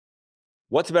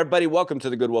What's up, everybody? Welcome to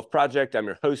the Good Wolf Project. I'm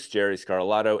your host, Jerry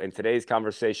Scarlato, and today's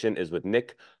conversation is with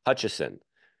Nick Hutchison.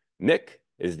 Nick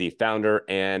is the founder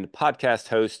and podcast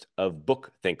host of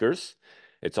Book Thinkers.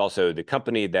 It's also the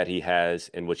company that he has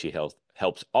in which he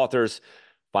helps authors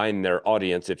find their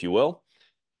audience, if you will.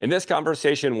 In this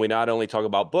conversation, we not only talk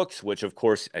about books, which, of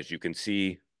course, as you can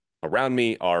see around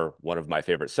me, are one of my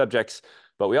favorite subjects,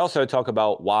 but we also talk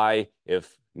about why,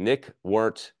 if Nick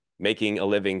weren't making a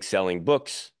living selling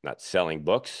books, not selling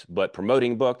books, but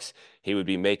promoting books, he would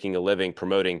be making a living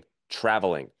promoting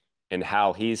traveling, and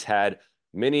how he's had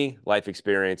many life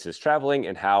experiences traveling,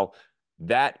 and how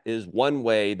that is one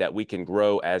way that we can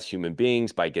grow as human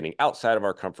beings by getting outside of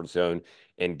our comfort zone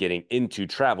and getting into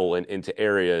travel and into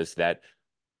areas that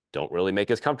don't really make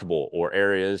us comfortable, or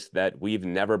areas that we've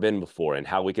never been before, and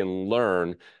how we can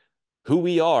learn who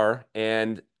we are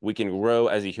and we can grow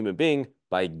as a human being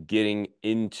by getting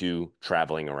into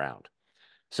traveling around.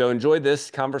 So enjoy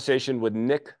this conversation with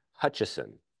Nick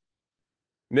Hutchison.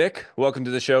 Nick, welcome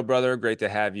to the show, brother. Great to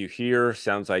have you here.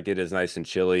 Sounds like it is nice and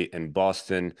chilly in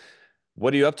Boston.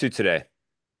 What are you up to today?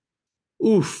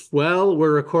 Oof. Well,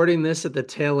 we're recording this at the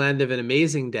tail end of an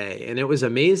amazing day. And it was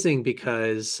amazing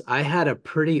because I had a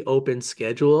pretty open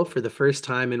schedule for the first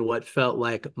time in what felt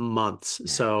like months.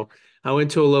 So I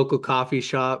went to a local coffee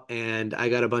shop and I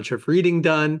got a bunch of reading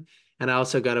done. And I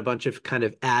also got a bunch of kind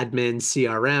of admin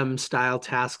CRM style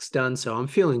tasks done. So I'm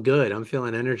feeling good. I'm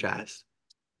feeling energized.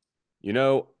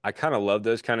 I kind of love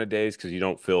those kind of days because you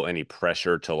don't feel any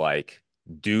pressure to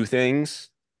do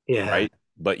things, Yeah. right?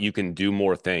 But you can do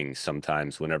more things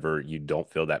sometimes whenever you don't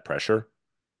feel that pressure,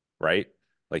 right?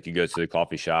 Like you go to the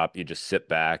coffee shop, you just sit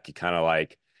back,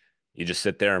 you just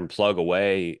sit there and plug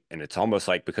away. And it's almost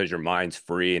like because your mind's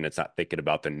free and it's not thinking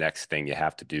about the next thing you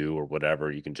have to do or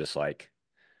whatever, you can just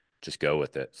go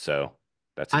with it. So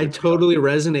that's a I good feeling. totally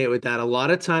resonate with that. A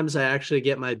lot of times I actually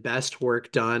get my best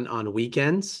work done on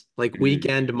weekends, like Mm,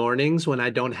 weekend mornings when I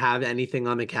don't have anything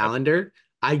on the yep. calendar.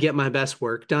 I get my best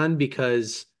work done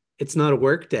because it's not a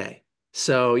work day.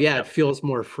 So yeah, it Yep. feels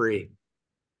more free.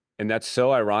 And that's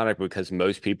so ironic because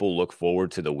most people look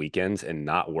forward to the weekends and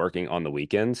not working on the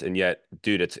weekends. And yet,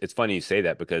 dude, it's funny you say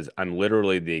that because I'm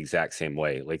literally the exact same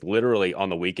way. Like literally on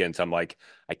the weekends, I'm like,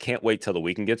 I can't wait till the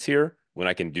weekend gets here when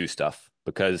I can do stuff.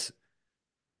 Because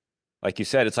like you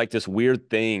said, it's like this weird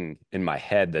thing in my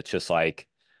head that's just like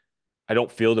I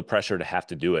don't feel the pressure to have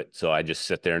to do it. So I just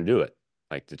sit there and do it.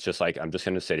 Like it's just like I'm just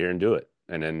gonna sit here and do it.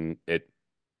 And then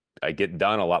I get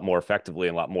done a lot more effectively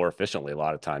and a lot more efficiently a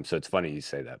lot of times. So it's funny you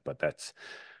say that, but that's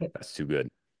too good.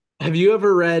 Have you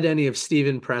ever read any of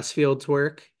Stephen Pressfield's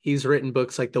work? He's written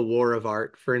books like The War of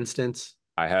Art, for instance.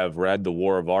 I have read The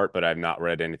War of Art, but I've not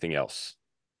read anything else.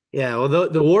 Yeah, well,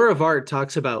 the War of Art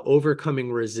talks about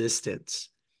overcoming resistance.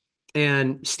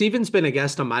 And Steven's been a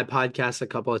guest on my podcast a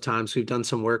couple of times. We've done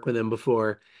some work with him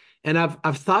before. And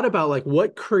I've thought about like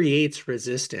what creates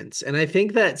resistance. And I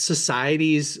think that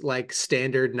society's like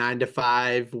standard 9 to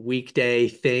 5 weekday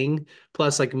thing,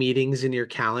 plus like meetings in your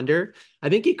calendar, I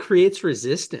think it creates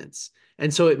resistance.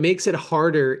 And so it makes it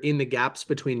harder in the gaps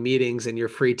between meetings and your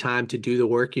free time to do the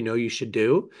work you know you should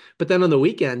do. But then on the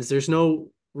weekends, there's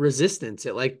no resistance.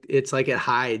 It's like it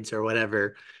hides or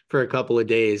whatever for a couple of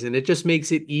days, and it just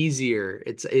makes it easier.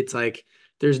 It's like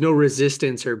there's no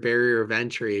resistance or barrier of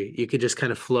entry. You could just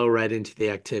kind of flow right into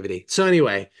the activity. So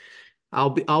anyway,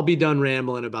 I'll be done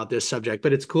rambling about this subject,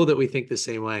 but it's cool that we think the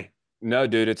same way. No,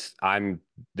 dude,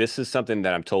 this is something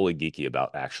that I'm totally geeky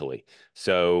about, actually.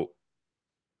 So,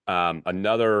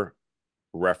 another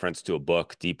reference to a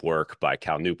book, Deep Work by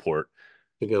Cal Newport.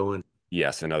 A good one.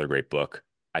 Yes, another great book.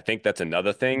 I think that's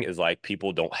another thing is like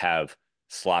people don't have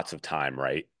slots of time,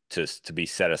 right? To be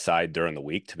set aside during the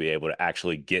week to be able to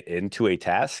actually get into a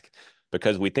task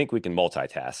because we think we can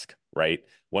multitask, right?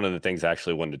 One of the things I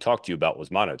actually wanted to talk to you about was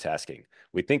monotasking.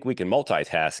 We think we can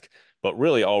multitask, but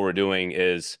really all we're doing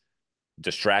is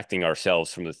distracting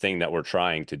ourselves from the thing that we're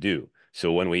trying to do.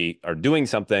 So when we are doing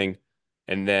something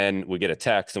and then we get a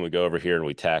text and we go over here and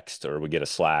we text or we get a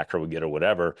Slack or we get a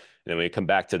whatever, and then we come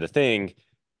back to the thing,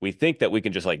 we think that we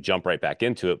can just like jump right back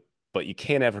into it, but you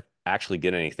can't ever actually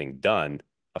get anything done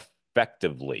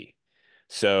effectively.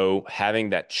 So having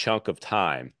that chunk of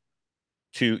time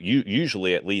to you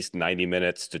usually at least 90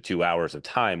 minutes to 2 hours of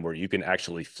time where you can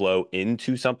actually flow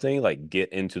into something, like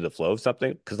get into the flow of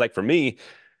something. Cause like for me,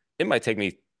 it might take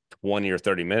me 20 or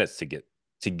 30 minutes to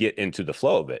get into the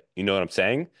flow of it. You know what I'm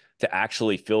saying? To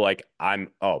actually feel like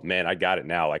oh man, I got it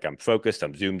now. Like I'm focused,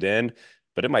 I'm zoomed in,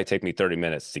 but it might take me 30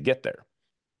 minutes to get there.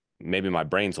 Maybe my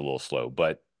brain's a little slow,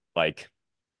 but like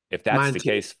if that's Mine the too.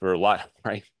 case for a lot,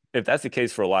 right? If that's the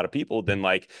case for a lot of people, then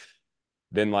like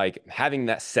then like having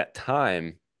that set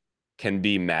time can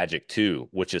be magic too,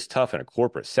 which is tough in a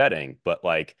corporate setting. But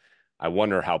like, I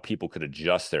wonder how people could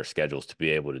adjust their schedules to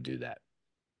be able to do that.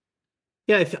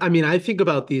 Yeah, I mean, I think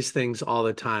about these things all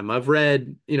the time. I've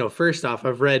read, first off,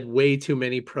 I've read way too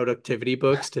many productivity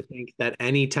books to think that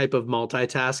any type of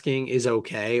multitasking is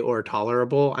okay or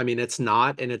tolerable. I mean, it's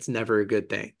not, and it's never a good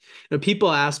thing.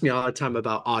 People ask me all the time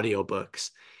about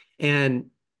audiobooks. And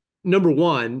number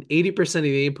one, 80% of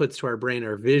the inputs to our brain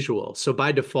are visual. So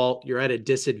by default, you're at a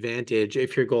disadvantage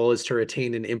if your goal is to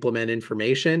retain and implement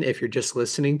information, if you're just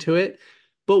listening to it.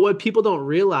 But what people don't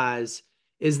realize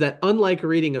is that unlike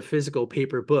reading a physical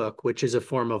paper book, which is a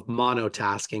form of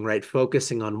monotasking, right?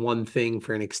 Focusing on one thing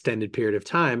for an extended period of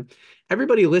time,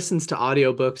 everybody listens to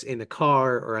audiobooks in the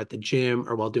car or at the gym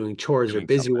or while doing chores or Doing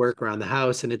busy something. work around the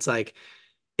house. And it's like,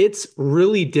 it's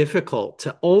really difficult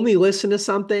to only listen to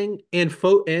something and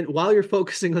while you're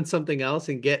focusing on something else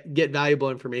and get valuable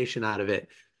information out of it.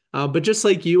 But just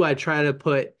like you, I try to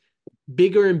put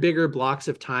bigger and bigger blocks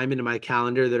of time into my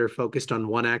calendar that are focused on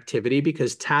one activity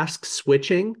because task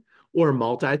switching or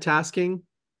multitasking,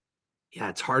 yeah,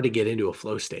 it's hard to get into a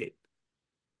flow state.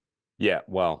 Yeah,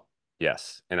 well,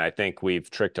 yes. And I think we've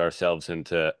tricked ourselves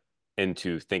into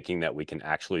thinking that we can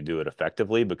actually do it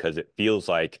effectively because it feels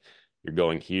like you're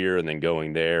going here and then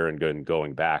going there and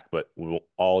going back, but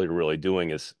all you're really doing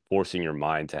is forcing your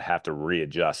mind to have to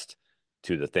readjust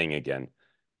to the thing again.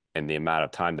 And the amount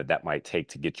of time that that might take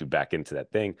to get you back into that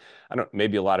thing. I don't,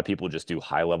 maybe a lot of people just do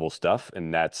high level stuff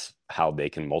and that's how they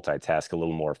can multitask a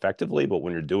little more effectively. But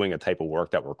when you're doing a type of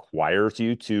work that requires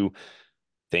you to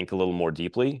think a little more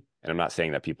deeply. And I'm not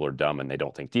saying that people are dumb and they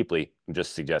don't think deeply. I'm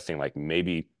just suggesting like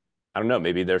maybe, I don't know,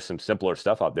 maybe there's some simpler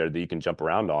stuff out there that you can jump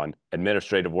around on.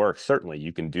 Administrative work, certainly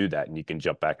you can do that and you can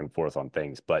jump back and forth on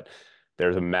things, but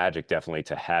there's a magic definitely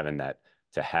to having that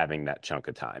chunk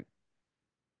of time.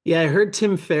 Yeah, I heard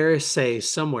Tim Ferriss say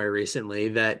somewhere recently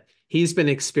that he's been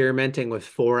experimenting with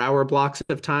 4 hour blocks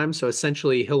of time. So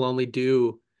essentially, he'll only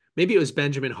do, maybe it was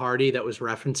Benjamin Hardy that was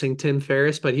referencing Tim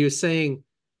Ferriss, but he was saying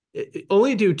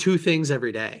only do two things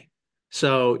every day.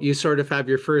 So you sort of have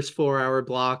your first 4 hour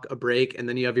block, a break, and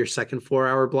then you have your second 4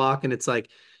 hour block. And it's like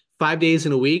 5 days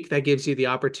in a week. That gives you the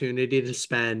opportunity to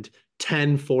spend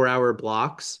 10 4 hour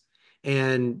blocks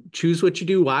and choose what you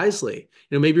do wisely.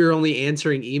 Maybe you're only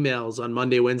answering emails on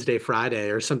Monday, Wednesday, Friday,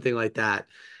 or something like that.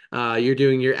 You're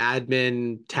doing your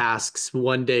admin tasks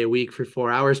one day a week for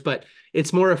 4 hours, but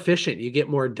it's more efficient. You get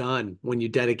more done when you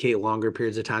dedicate longer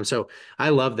periods of time. So I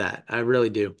love that. I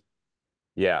really do.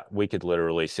 Yeah, we could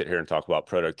literally sit here and talk about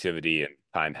productivity and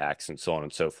time hacks and so on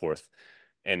and so forth.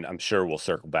 And I'm sure we'll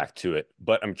circle back to it.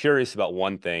 But I'm curious about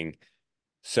one thing.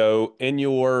 So in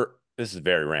your, this is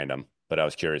very random, but I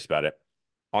was curious about it.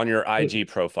 On your IG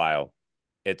profile,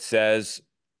 it says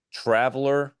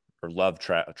traveler or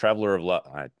traveler of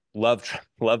love,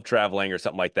 love traveling or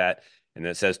something like that. And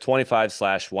then it says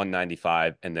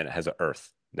 25/195, and then it has an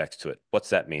earth next to it. What's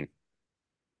that mean?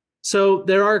 So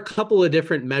there are a couple of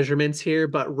different measurements here,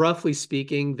 but roughly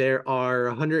speaking, there are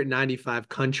 195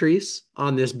 countries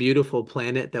on this beautiful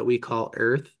planet that we call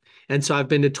Earth. And so I've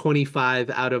been to 25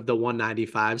 out of the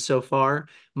 195 so far.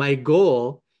 My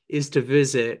goal is to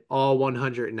visit all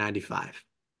 195.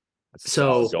 That's a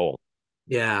solid So goal.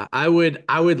 yeah, I would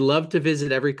love to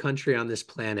visit every country on this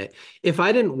planet. If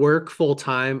I didn't work full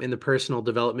time in the personal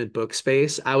development book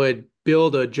space, I would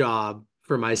build a job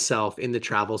for myself in the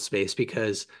travel space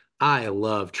because I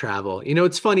love travel.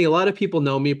 It's funny, a lot of people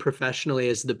know me professionally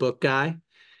as the book guy,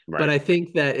 but Right. I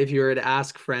think that if you were to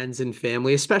ask friends and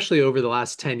family, especially over the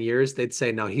last 10 years, they'd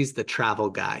say no, he's the travel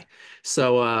guy.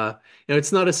 So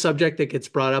it's not a subject that gets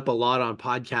brought up a lot on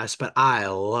podcasts, but I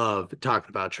love talking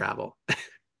about travel.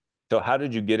 So how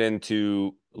did you get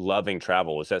into loving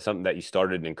travel? Was that something that you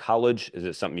started in college? Is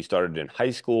it something you started in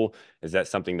high school? Is that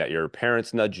something that your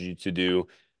parents nudged you to do?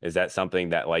 Is that something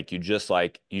that like you just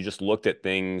looked at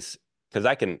things? Because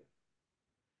I can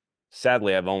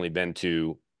sadly I've only been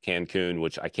to Cancun,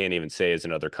 which I can't even say is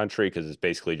another country because it's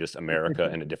basically just America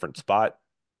in a different spot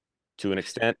to an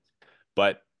extent.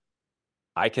 But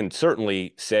I can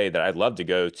certainly say that I'd love to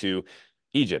go to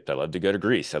Egypt. I'd love to go to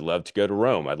Greece. I'd love to go to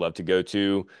Rome. I'd love to go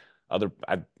to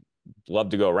I'd love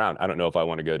to go around. I don't know if I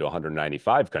want to go to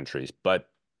 195 countries, but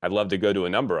I'd love to go to a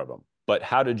number of them. But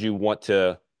how did you want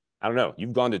to? I don't know.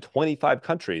 You've gone to 25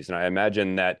 countries, and I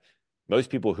imagine that most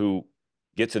people who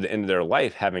get to the end of their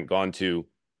life haven't gone to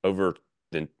over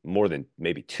than more than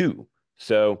maybe two.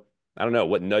 So I don't know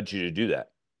what nudged you to do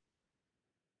that.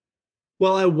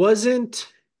 Well, I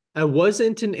wasn't. I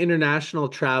wasn't an international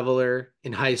traveler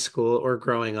in high school or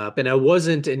growing up, and I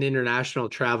wasn't an international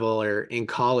traveler in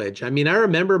college. I mean, I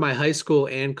remember my high school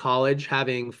and college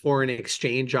having foreign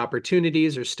exchange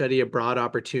opportunities or study abroad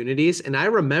opportunities, and I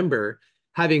remember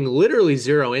having literally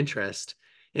zero interest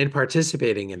in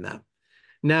participating in them.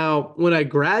 Now, when I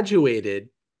graduated,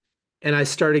 and I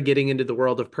started getting into the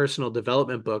world of personal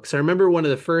development books. I remember one of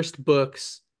the first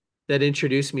books that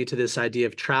introduced me to this idea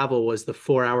of travel was The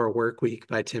 4 Hour Work Week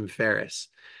by Tim Ferriss.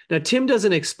 Now, Tim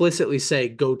doesn't explicitly say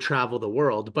go travel the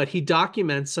world, but he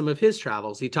documents some of his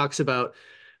travels. He talks about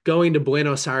going to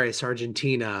Buenos Aires,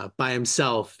 Argentina by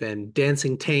himself and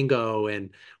dancing tango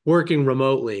and working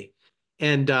remotely.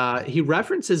 And he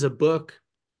references a book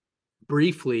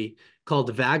briefly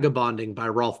called Vagabonding by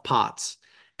Rolf Potts.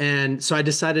 And so I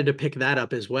decided to pick that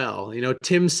up as well. You know,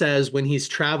 Tim says when he's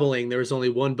traveling, there was only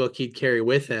one book he'd carry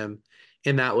with him,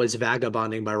 and that was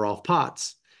Vagabonding by Rolf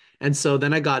Potts. And so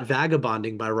then I got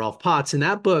Vagabonding by Rolf Potts. And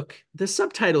that book, the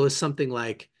subtitle is something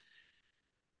like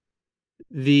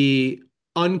The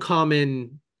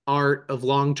Uncommon Art of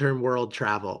Long-Term World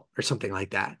Travel or something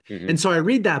like that. Hmm. And so I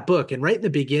read that book, and right in the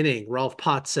beginning, Rolf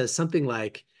Potts says something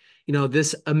like, you know,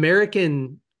 this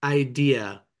American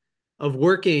idea of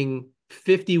working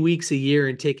 50 weeks a year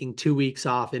and taking 2 weeks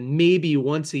off, and maybe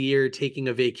once a year taking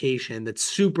a vacation that's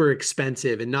super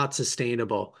expensive and not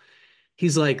sustainable.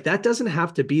 He's like, that doesn't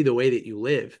have to be the way that you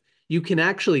live. You can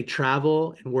actually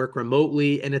travel and work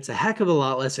remotely, and it's a heck of a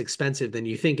lot less expensive than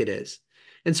you think it is.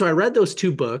 And so I read those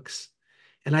two books,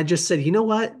 and I just said, you know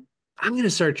what? I'm going to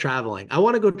start traveling. I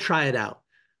want to go try it out.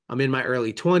 I'm in my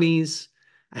early 20s.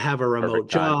 I have a remote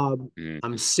Perfect time. job. Mhm.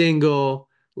 I'm single.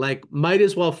 Like, might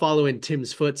as well follow in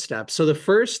Tim's footsteps. So the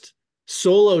first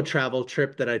solo travel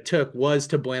trip that I took was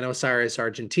to Buenos Aires,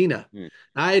 Argentina. Mm.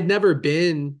 I had never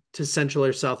been to Central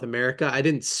or South America. I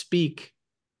didn't speak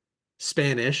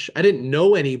Spanish. I didn't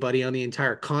know anybody on the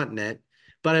entire continent,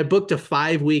 but I booked a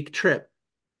 5 week trip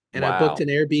and I booked Wow, an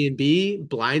Airbnb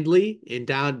blindly in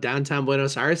downtown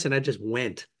Buenos Aires, and I just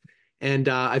went. And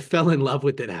I fell in love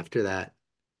with it after that.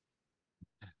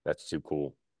 that's too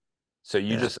cool. So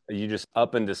Yeah. you just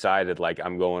up and decided like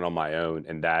I'm going on my own,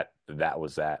 and that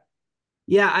was that.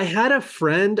 Yeah, I had a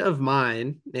friend of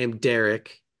mine named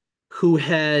Derek who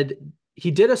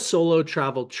he did a solo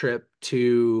travel trip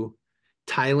to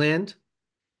Thailand,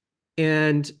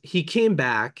 and he came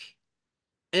back.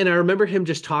 And I remember him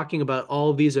just talking about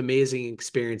all these amazing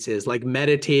experiences, like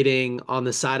meditating on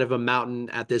the side of a mountain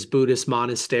at this Buddhist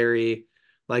monastery,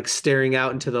 like staring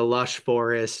out into the lush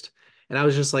forest. And I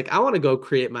was just like, I want to go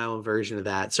create my own version of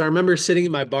that. So I remember sitting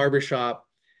in my barbershop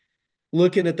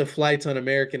looking at the flights on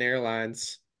American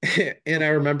Airlines. And I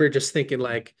remember just thinking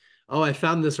like, oh, I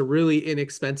found this really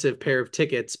inexpensive pair of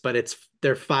tickets, but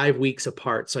they're 5 weeks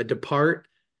apart. So I depart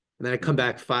and then I come Mhm.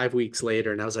 back 5 weeks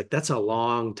later, and I was like, that's a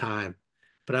long time.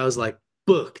 But I was like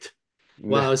booked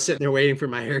while I was sitting there waiting for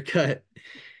my haircut.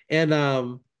 And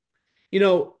you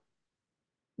know,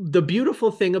 the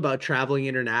beautiful thing about traveling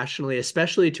internationally,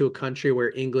 especially to a country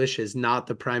where English is not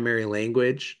the primary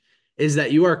language, is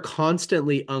that you are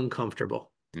constantly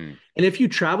uncomfortable. Mm. And if you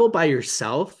travel by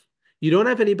yourself, you don't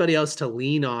have anybody else to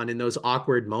lean on in those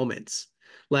awkward moments.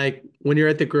 Like when you're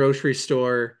at the grocery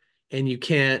store and you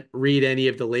can't read any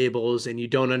of the labels and you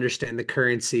don't understand the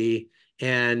currency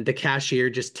and the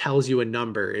cashier just tells you a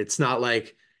number. It's not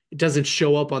like it doesn't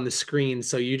show up on the screen.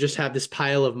 So you just have this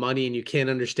pile of money and you can't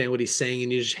understand what he's saying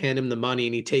and you just hand him the money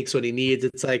and he takes what he needs.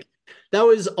 It's like that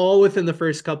was all within the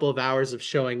first couple of hours of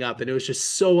showing up. And it was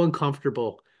just so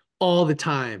uncomfortable all the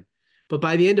time. But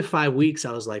by the end of 5 weeks,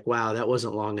 I was like, wow, that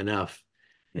wasn't long enough.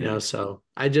 You know, Mm. so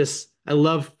I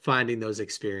love finding those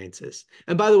experiences.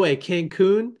 And by the way,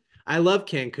 Cancun, I love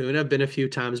Cancun. I've been a few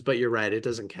times, but you're right, it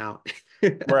doesn't count.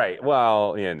 Right.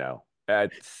 Well,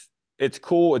 it's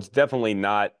cool. It's definitely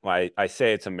not. I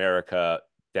say it's America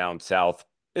down south.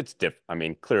 It's different. I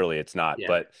mean, clearly it's not. Yeah,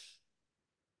 But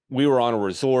we were on a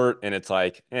resort, and it's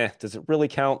like, does it really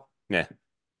count? Yeah,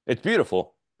 it's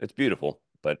beautiful. It's beautiful,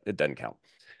 but it doesn't count.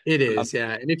 it Um, is.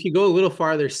 Yeah. And if you go a little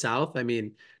farther south, I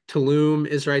mean, Tulum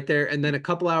is right there. And then a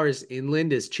couple hours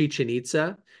inland is Chichen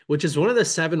Itza, which is one of the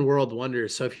seven world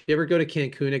wonders. So if you ever go to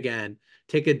Cancun again,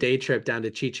 take a day trip down to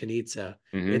Chichen Itza.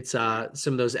 mhm. It's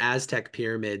some of those Aztec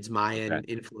pyramids, Okay, Mayan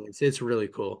influence. It's really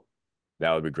cool.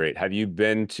 that would be great. Have you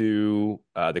been to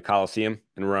the Colosseum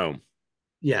in Rome?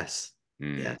 Yes.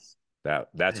 Mm, Yes. I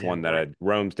that's one have that not.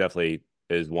 Rome's definitely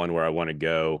is one where I want to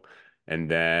go. And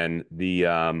then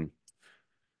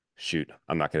shoot,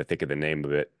 I'm not going to think of the name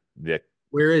of it.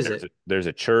 Where is it? There's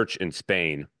a church in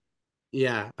Spain.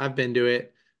 Yeah, I've been to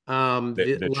it. The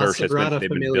The the La church has been Sagrada they've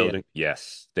been Familia. building.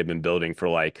 Yes, they've been building for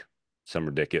like some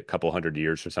ridiculous couple hundred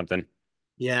years or something.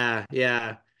 Yeah,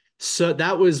 yeah. So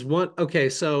that was one. Okay,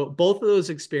 so both of those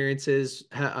experiences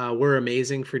were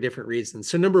amazing for different reasons.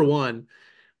 So number one,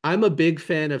 I'm a big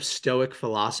fan of Stoic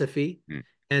philosophy, Mm,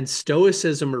 and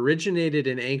Stoicism originated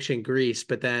in ancient Greece,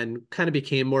 but then kind of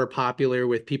became more popular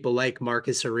with people like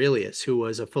Marcus Aurelius, who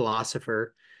was a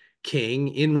philosopher king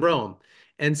in Rome.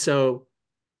 And so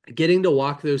getting to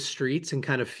walk those streets and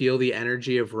kind of feel the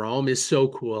energy of Rome is so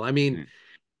cool. I mean, mm,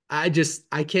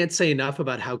 I can't say enough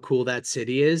about how cool that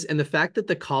city is. And the fact that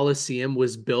the Colosseum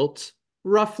was built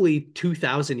roughly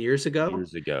 2000 years ago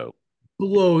years ago.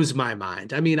 blows my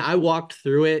mind. I mean, I walked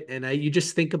through it and you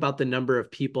just think about the number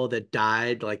of people that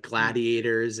died, like Mm,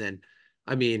 gladiators, and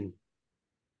I mean,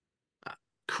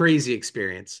 crazy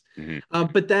experience. mhm,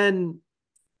 But then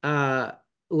uh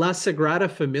La Sagrada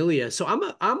Familia. So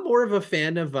I'm more of a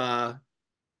fan of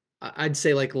I'd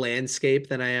say like landscape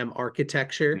than I am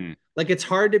architecture. mm, Like it's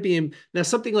hard to be in now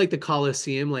something like the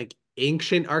Colosseum, like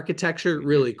ancient architecture, mhm,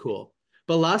 really cool.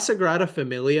 But La Sagrada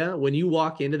Familia, when you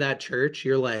walk into that church,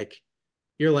 you're like,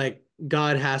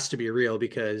 God has to be real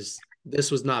because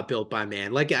this was not built by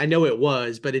man. Like I know it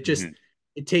was, but mhm,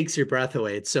 it takes your breath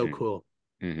away. It's so mm, cool.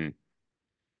 mhm.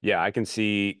 Yeah, I can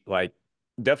see like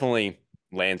definitely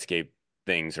landscape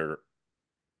things are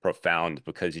profound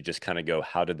because you just kind of go,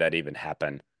 how did that even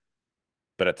happen?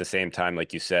 But at the same time,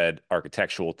 like you said,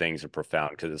 architectural things are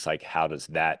profound because it's like, how does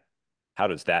that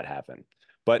happen?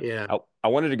 But Yeah. I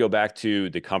wanted to go back to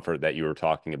the comfort that you were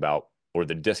talking about, or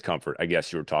the discomfort, I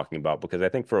guess you were talking about, because I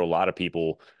think for a lot of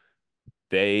people,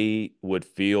 they would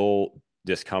feel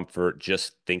discomfort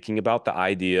just thinking about the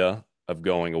idea of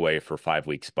going away for 5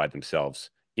 weeks by themselves,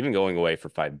 even going away for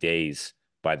 5 days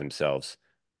by themselves.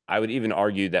 I would even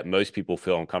argue that most people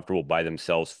feel uncomfortable by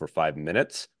themselves for 5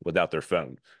 minutes without their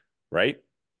phone, right?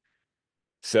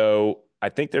 So I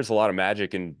think there's a lot of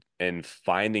magic in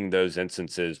finding those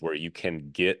instances where you can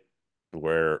get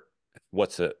where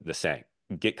what's the saying?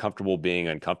 Get comfortable being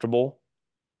uncomfortable.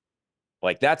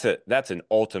 Like that's an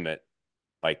ultimate,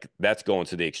 like that's going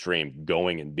to the extreme,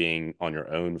 going and being on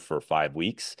your own for 5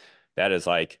 weeks. That is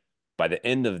like by the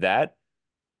end of that,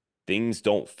 things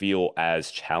don't feel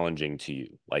as challenging to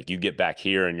you. Like you get back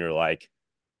here and you're like,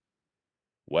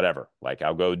 whatever. Like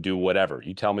I'll go do whatever.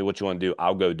 You tell me what you want to do,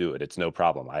 I'll go do it. It's no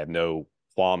problem. I have no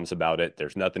qualms about it.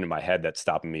 There's nothing in my head that's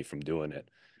stopping me from doing it.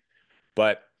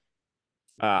 But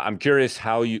I'm curious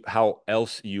how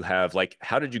else you have like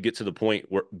how did you get to the point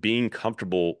where being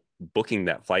comfortable booking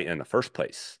that flight in the first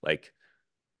place? Like,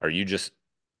 are you just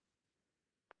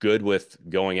good with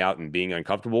going out and being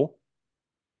uncomfortable?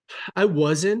 I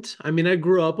wasn't. I mean, I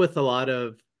grew up with a lot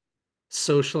of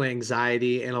social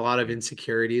anxiety and a lot of Mm,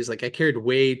 insecurities. Like I cared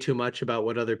way too much about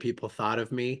what other people thought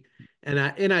of me. And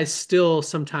I still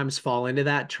sometimes fall into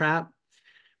that trap.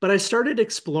 But I started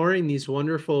exploring these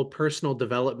wonderful personal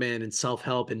development and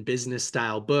self-help and business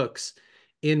style books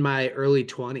in my early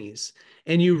 20s.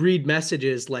 And you read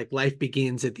messages like life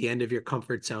begins at the end of your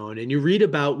comfort zone. And you read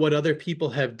about what other people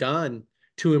have done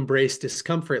to embrace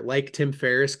discomfort, like Tim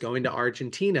Ferriss going to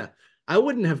Argentina. I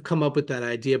wouldn't have come up with that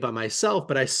idea by myself,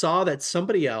 but I saw that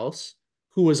somebody else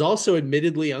who was also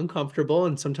admittedly uncomfortable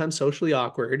and sometimes socially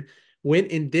awkward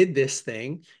went and did this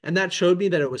thing. And that showed me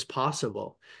that it was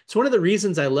possible. It's one of the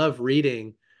reasons I love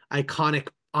reading iconic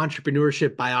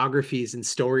entrepreneurship biographies and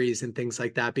stories and things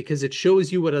like that, because it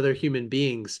shows you what other human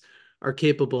beings are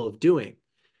capable of doing.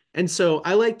 And so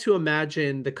I like to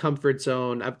imagine the comfort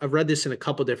zone. I've read this in a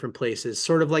couple different places,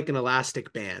 sort of like an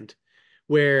elastic band,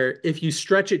 where if you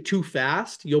stretch it too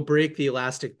fast, you'll break the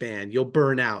elastic band, you'll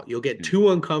burn out, you'll get mm,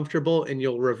 too uncomfortable, and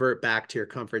you'll revert back to your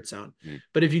comfort zone. mm,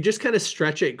 But if you just kind of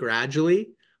stretch it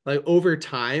gradually, like over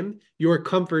time, your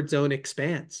comfort zone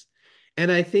expands.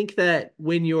 And I think that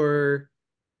when you're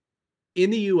in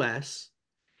the US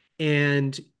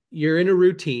and you're in a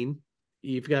routine,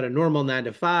 you've got a normal 9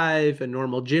 to 5, a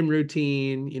normal gym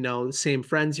routine, the same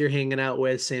friends you're hanging out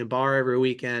with, same bar every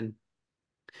weekend,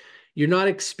 you're not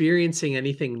experiencing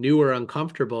anything new or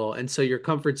uncomfortable. And so your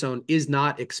comfort zone is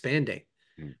not expanding.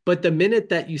 mm, But the minute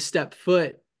that you step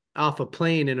foot off a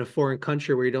plane in a foreign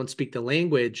country where you don't speak the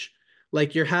language,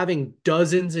 like you're having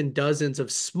dozens and dozens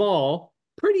of small,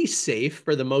 pretty safe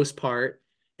for the most part,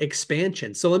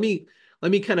 expansion. So let me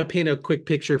kind of paint a quick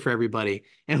picture for everybody.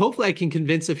 And hopefully I can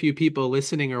convince a few people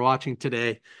listening or watching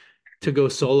today to go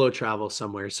solo travel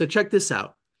somewhere. So check this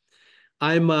out.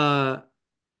 I'm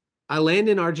I land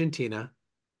in Argentina,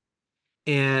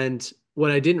 and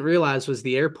what I didn't realize was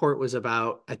the airport was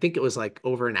about, I think it was like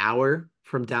over an hour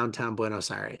from downtown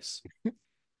Buenos Aires.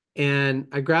 And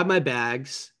I grab my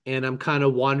bags and I'm kind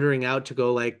of wandering out to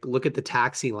go like look at the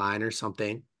taxi line or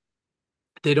something.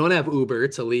 They don't have Uber,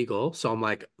 it's illegal. So I'm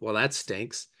like, well, that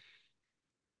stinks.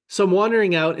 So I'm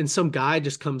wandering out and some guy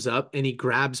just comes up and he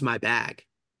grabs my bag.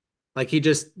 Like he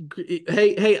just,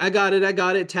 hey, I got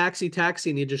it, taxi, taxi,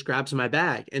 and he just grabs my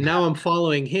bag. And now I'm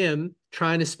following him,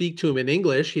 trying to speak to him in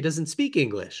English. He doesn't speak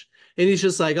English, and he's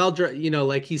just like,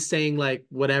 like he's saying like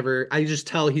whatever. I just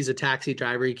tell he's a taxi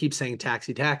driver. He keeps saying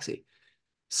taxi, taxi.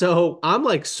 So I'm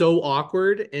like so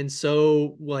awkward and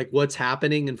so like what's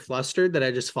happening and flustered that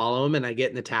I just follow him and I get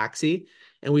in the taxi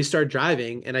and we start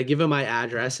driving and I give him my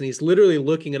address and he's literally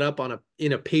looking it up on a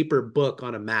in a paper book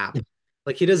on a map.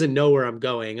 Like he doesn't know where I'm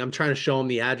going. I'm trying to show him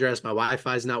the address. My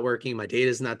Wi-Fi is not working. My data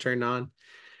is not turned on.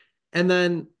 And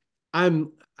then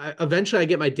eventually I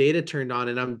get my data turned on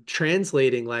and I'm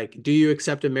translating like, do you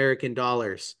accept American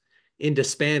dollars into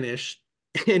Spanish?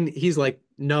 And he's like,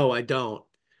 no, I don't.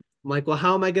 I'm like, well,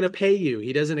 how am I going to pay you?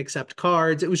 He doesn't accept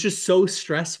cards. It was just so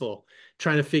stressful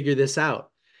trying to figure this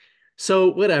out.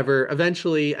 So, whatever.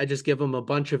 Eventually, I just give him a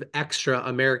bunch of extra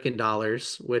American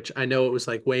dollars, which I know it was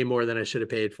like way more than I should have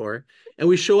paid for. And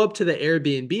we show up to the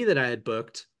Airbnb that I had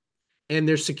booked, and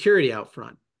there's security out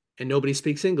front, and nobody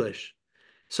speaks English.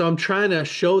 So, I'm trying to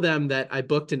show them that I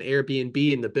booked an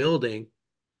Airbnb in the building,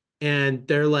 and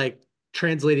they're like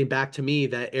translating back to me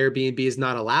that Airbnb is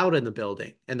not allowed in the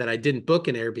building and that I didn't book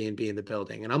an Airbnb in the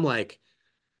building. And I'm like,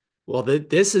 well,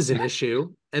 this is an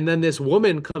issue. And then this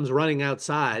woman comes running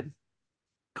outside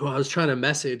who I was trying to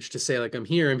message to say, like, I'm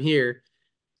here, I'm here.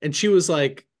 And she was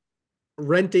like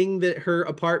renting her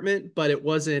apartment, but it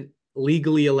wasn't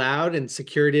legally allowed and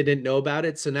security didn't know about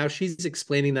it. So now she's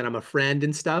explaining that I'm a friend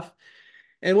and stuff.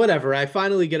 And whatever, I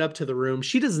finally get up to the room.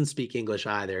 She doesn't speak English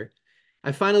either.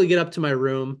 I finally get up to my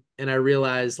room and I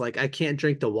realize like I can't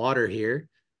drink the water here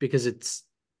because it's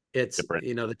Different.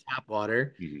 the tap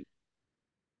water. Mhm.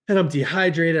 And I'm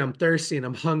dehydrated, I'm thirsty, and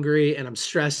I'm hungry, and I'm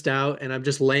stressed out. And I'm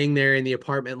just laying there in the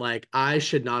apartment, like, I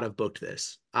should not have booked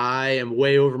this. I am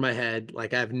way over my head.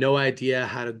 Like, I have no idea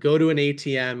how to go to an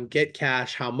ATM, get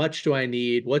cash. How much do I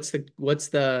need?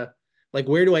 Like,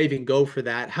 where do I even go for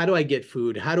that? How do I get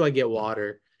food? How do I get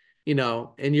water?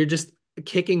 And you're just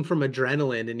kicking from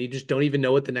adrenaline and you just don't even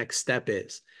know what the next step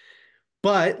is.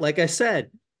 But like I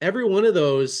said, every one of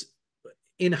those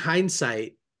in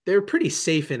hindsight, they're pretty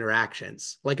safe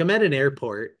interactions. Like I'm at an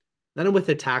airport, then I'm with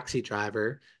a taxi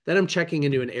driver, then I'm checking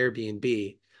into an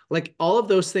Airbnb. Like all of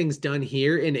those things done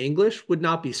here in English would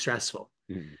not be stressful.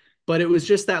 Mhm. But it was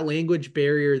just that language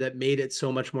barrier that made it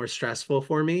so much more stressful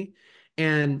for me.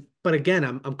 But again,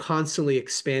 I'm constantly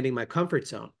expanding my comfort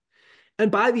zone. And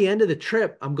by the end of the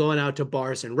trip, I'm going out to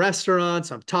bars and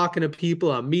restaurants. I'm talking to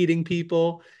people. I'm meeting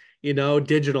people,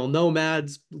 digital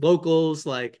nomads, locals.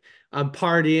 Like I'm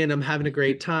partying. I'm having a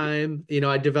great time.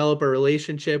 I develop a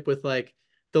relationship with like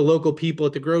the local people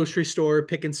at the grocery store,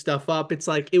 picking stuff up. It's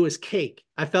like it was cake.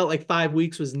 I felt like 5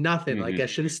 weeks was nothing. Like I Mhm.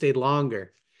 should have stayed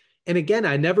longer. And again,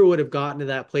 I never would have gotten to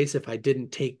that place if I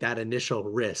didn't take that initial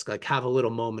risk, like have a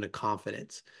little moment of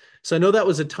confidence. So I know that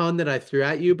was a ton that I threw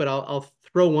at you, but I'll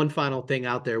throw one final thing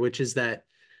out there, which is that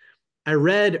I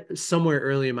read somewhere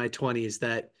early in my 20s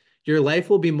that your life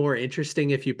will be more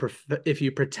interesting if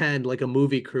you pretend like a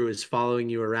movie crew is following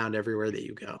you around everywhere that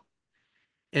you go,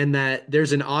 and that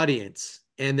there's an audience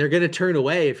and they're going to turn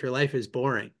away if your life is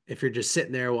boring. If you're just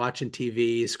sitting there watching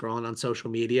TV, scrolling on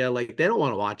social media, like they don't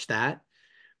want to watch that.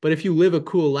 But if you live a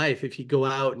cool life, if you go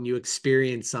out and you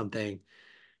experience something,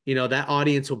 that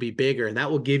audience will be bigger and that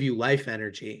will give you life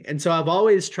energy. And so I've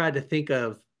always tried to think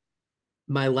of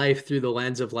my life through the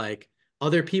lens of like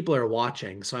other people are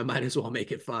watching, so I might as well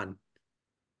make it fun.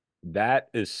 That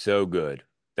is so good.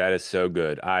 That is so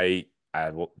good. I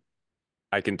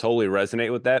can totally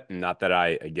resonate with that. Not that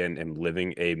I, again, am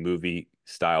living a movie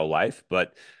style life,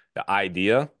 but the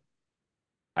idea,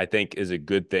 I think, is a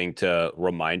good thing to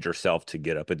remind yourself to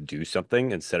get up and do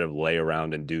something instead of lay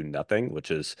around and do nothing,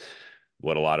 which is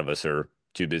what a lot of us are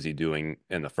too busy doing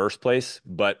in the first place.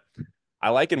 But I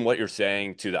liken what you're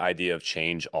saying to the idea of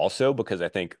change also, because I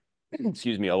think,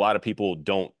 excuse me, a lot of people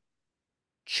don't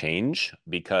change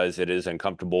because it is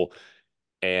uncomfortable.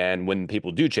 And when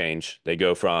people do change, they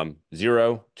go from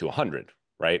 0 to 100,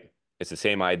 right? It's the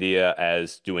same idea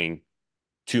as doing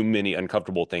too many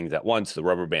uncomfortable things at once. The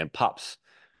rubber band pops.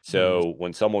 Mm. So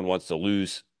when someone wants to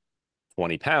lose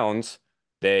 20 pounds,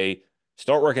 they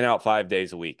start working out 5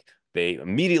 days a week. They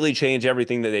immediately change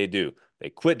everything that they do. They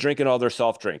quit drinking all their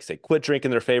soft drinks. They quit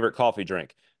drinking their favorite coffee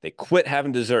drink. They quit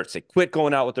having desserts. They quit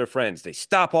going out with their friends. They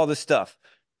stop all this stuff.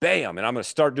 Bam. And I'm going to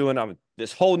start doing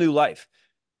this whole new life.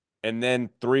 And then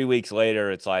 3 weeks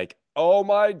later, it's like, oh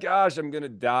my gosh, I'm going to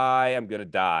die. I'm going to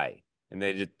die. And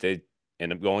they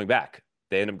end up going back.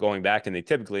 they end up going back and they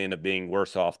typically end up being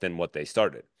worse off than what they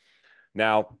started.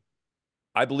 Now,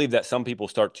 I believe that some people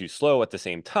start too slow at the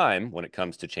same time when it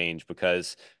comes to change,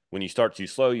 because when you start too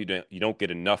slow, you don't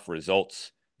get enough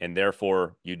results, and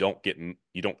therefore you don't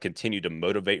continue to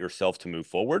motivate yourself to move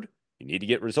forward. You need to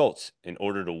get results in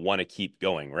order to want to keep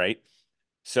going, right?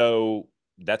 So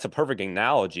that's a perfect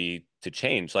analogy to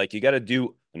change. Like, you got to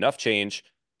do enough change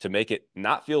to make it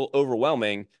not feel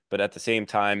overwhelming, but at the same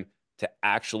time to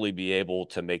actually be able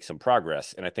to make some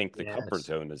progress. And I think the comfort Yes.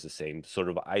 zone is the same sort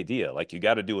of idea. Like, you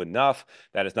got to do enough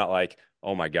that it's not like,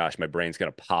 oh my gosh, my brain's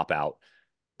going to pop out,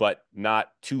 but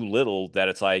not too little that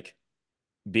it's like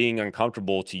being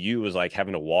uncomfortable to you is like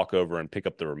having to walk over and pick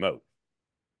up the remote.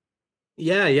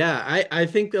 Yeah, yeah. I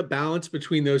think the balance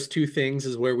between those two things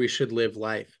is where we should live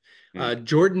life. Mm,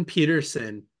 Jordan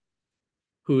Peterson,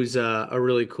 who's a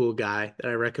really cool guy that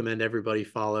I recommend everybody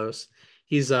follows.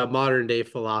 He's a modern day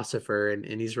philosopher and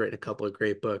he's written a couple of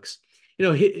great books. You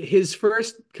know, his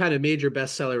first kind of major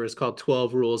bestseller was called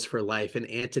 12 Rules for Life, an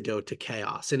Antidote to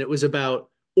Chaos. And it was about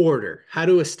order, how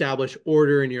to establish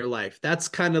order in your life. That's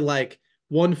kind of like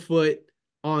one foot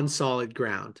on solid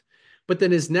ground. But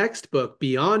then his next book,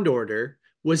 Beyond Order,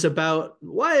 was about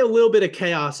why a little bit of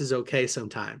chaos is okay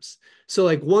sometimes. So,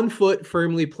 like one foot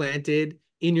firmly planted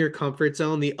in your comfort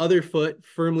zone, the other foot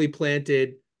firmly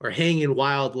planted or hanging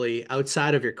wildly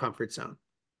outside of your comfort zone.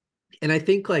 And I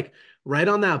think like right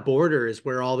on that border is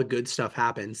where all the good stuff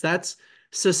happens. That's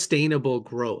sustainable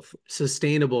growth,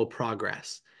 sustainable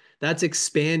progress. That's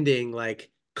expanding like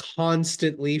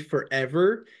constantly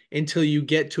forever until you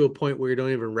get to a point where you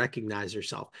don't even recognize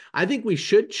yourself. I think we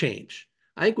should change.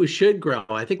 I think we should grow.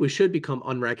 I think we should become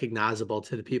unrecognizable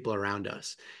to the people around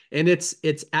us. And it's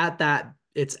at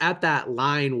that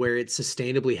line where it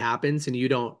sustainably happens and you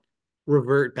don't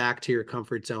revert back to your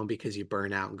comfort zone because you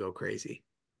burn out and go crazy.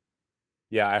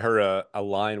 Yeah, I heard a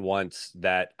line once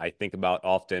that I think about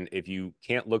often. If you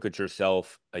can't look at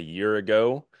yourself a year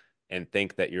ago and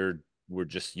think that you were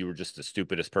just the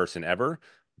stupidest person ever,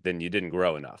 then you didn't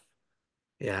grow enough.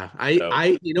 Yeah,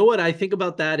 So, you know what? I think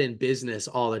about that in business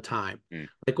all the time. mm,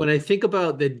 Like when I think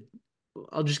about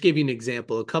I'll just give you an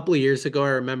example. A couple of years ago, I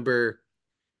remember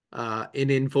an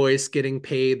invoice getting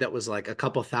paid that was like a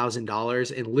couple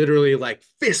 $1,000 and literally like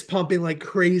fist pumping like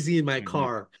crazy in my mhm,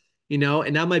 car, you know?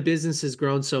 And now my business has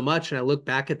grown so much. And I look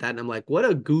back at that and I'm like, what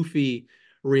a goofy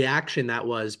reaction that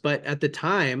was. But at the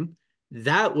time,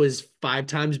 that was 5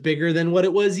 times bigger than what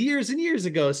it was years and years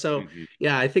ago. So mhm.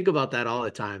 yeah, I think about that all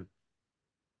the time.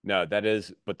 No,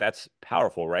 but that's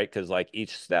powerful, right? Because like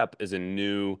each step is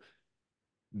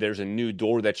there's a new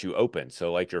door that you open.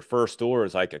 So like your first door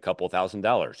is like a couple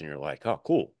 $1,000 and you're like, oh,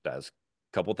 cool. That's a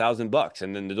couple $1,000.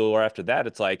 And then the door after that,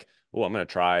 it's like, oh, I'm going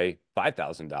to try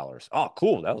 $5,000. Oh,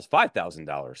 cool. That was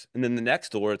 $5,000. And then the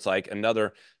next door, it's like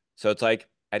another. So it's like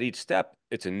at each step,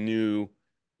 it's a new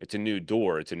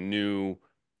door. It's a new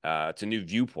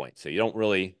viewpoint. So you don't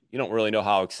really know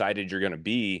how excited you're going to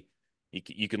be.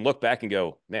 You can look back and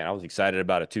go, man, I was excited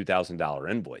about a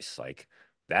 $2,000 invoice. Like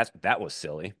that was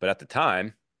silly. But at the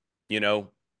time, you know,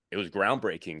 it was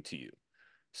groundbreaking to you.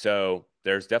 So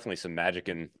there's definitely some magic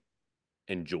in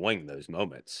enjoying those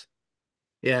moments.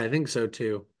 Yeah, I think so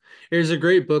too. There's a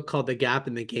great book called The Gap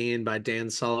and the Gain by Dan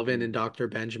Sullivan and Dr.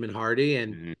 Benjamin Hardy.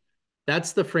 And Mm-hmm.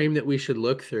 that's the frame that we should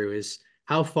look through is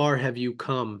how far have you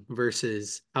come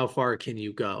versus how far can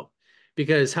you go?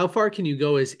 Because how far can you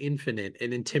go is infinite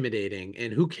and intimidating,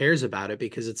 and who cares about it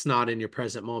because it's not in your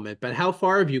present moment. But how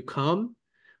far have you come?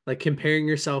 Like comparing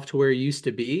yourself to where you used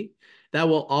to be, that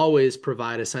will always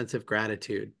provide a sense of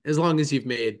gratitude as long as you've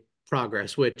made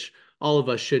progress, which all of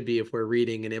us should be if we're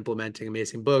reading and implementing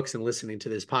amazing books and listening to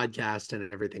this podcast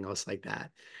and everything else like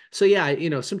that. So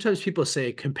yeah, sometimes people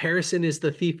say comparison is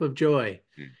the thief of joy.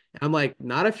 I'm like,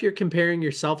 not if you're comparing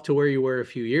yourself to where you were a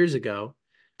few years ago,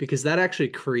 because that actually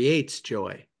creates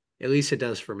joy. At least it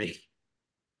does for me.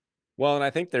 Well, and I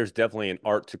think there's definitely an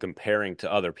art to comparing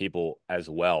to other people as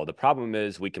well. The problem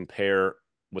is we compare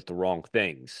with the wrong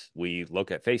things. We look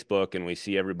at Facebook and we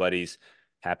see everybody's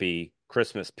happy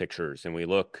Christmas pictures, and we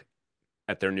look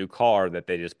at their new car that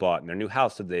they just bought and their new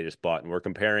house that they just bought, and we're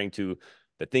comparing to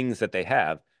the things that they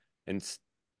have, and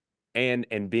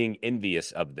and being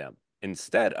envious of them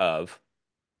instead of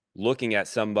looking at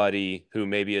somebody who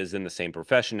maybe is in the same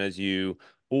profession as you,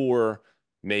 or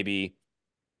maybe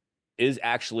is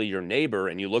actually your neighbor,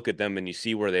 and you look at them and you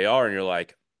see where they are and you're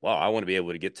like, wow, I want to be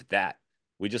able to get to that.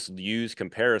 We just use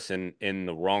comparison in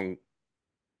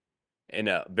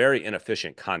a very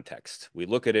inefficient context. We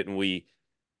look at it and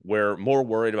we're more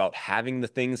worried about having the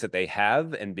things that they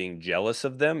have and being jealous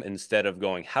of them instead of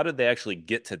going, how did they actually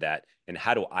get to that? And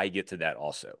how do I get to that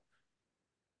also?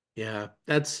 Yeah,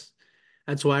 that's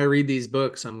why I read these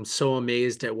books. I'm so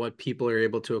amazed at what people are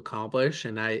able to accomplish.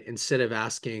 And I, instead of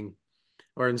asking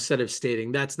or instead of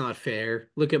stating, that's not fair,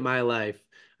 look at my life,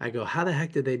 I go, how the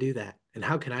heck did they do that? And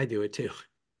how can I do it too?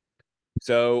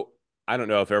 So I don't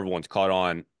know if everyone's caught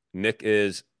on. Nick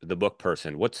is the book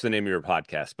person. What's the name of your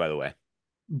podcast, by the way?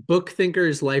 Book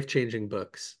thinkers, life-changing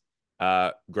books.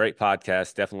 Great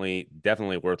podcast.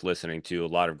 Definitely worth listening to. A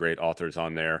lot of great authors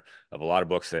on there of a lot of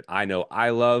books that I know I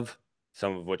love,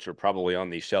 some of which are probably on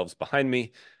these shelves behind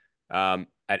me.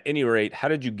 At any rate, how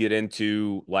did you get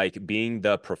into like being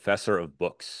the professor of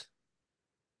books?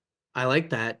 I like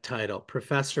that title,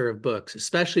 Professor of Books,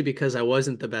 especially because I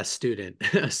wasn't the best student.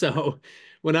 So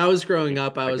when I was growing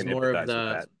up, I I was can more of empathize with the,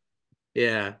 that.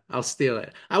 yeah, I'll steal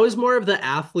it. I was more of the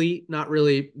athlete, not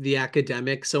really the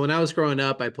academic. So when I was growing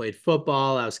up, I played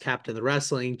football, I was captain of the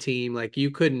wrestling team. Like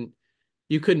you couldn't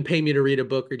pay me to read a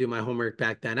book or do my homework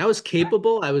back then. I was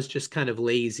capable, I was just kind of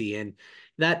lazy. And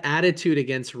that attitude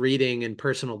against reading and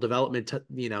personal development,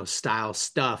 style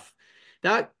stuff,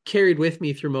 that carried with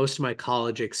me through most of my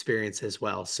college experience as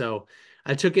well. So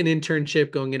I took an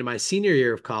internship going into my senior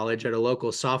year of college at a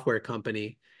local software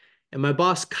company. And my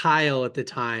boss, Kyle, at the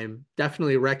time,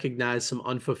 definitely recognized some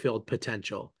unfulfilled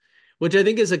potential, which I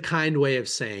think is a kind way of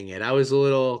saying it. I was a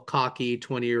little cocky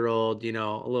 20-year-old,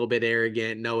 a little bit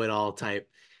arrogant, know it all type.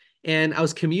 And I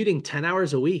was commuting 10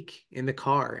 hours a week in the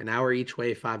car, an hour each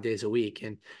way, 5 days a week.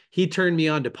 And he turned me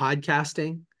on to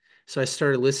podcasting. So I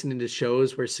started listening to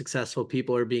shows where successful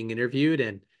people are being interviewed.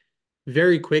 And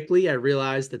very quickly, I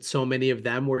realized that so many of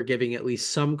them were giving at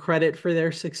least some credit for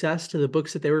their success to the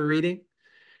books that they were reading.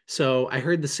 So I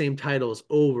heard the same titles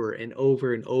over and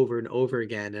over and over and over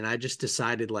again. And I just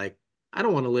decided, like, I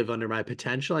don't want to live under my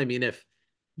potential. I mean, if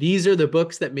these are the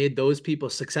books that made those people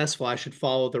successful, I should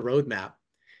follow the roadmap.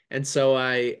 And so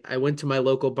I went to my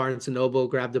local Barnes and Noble,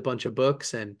 grabbed a bunch of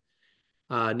books, and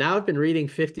now I've been reading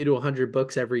 50 to 100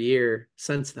 books every year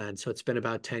since then. So it's been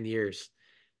about 10 years.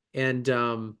 And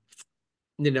to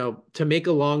make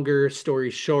a longer story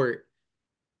short,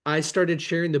 I started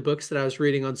sharing the books that I was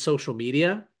reading on social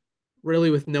media, really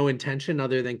with no intention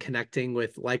other than connecting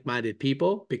with like-minded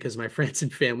people because my friends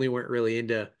and family weren't really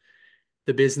into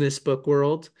the business book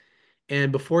world.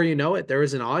 And before you know it, there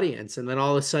was an audience. And then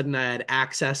all of a sudden, I had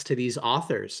access to these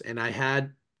authors and I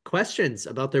had questions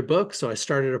about their books. So I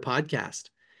started a podcast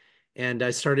and I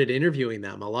started interviewing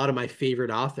them, a lot of my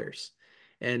favorite authors.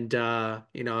 And,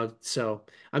 so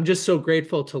I'm just so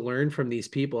grateful to learn from these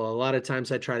people. A lot of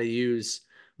times I try to use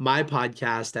my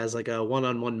podcast as like a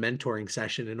one-on-one mentoring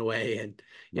session in a way and,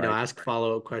 Right. ask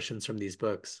follow-up questions from these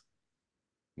books.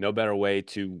 No better way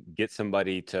to get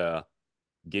somebody to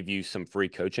give you some free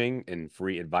coaching and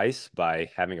free advice by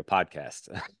having a podcast,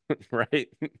 right?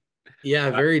 Yeah,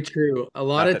 Not, very true. A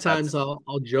lot not of that that's times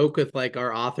I'll joke with like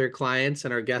our author clients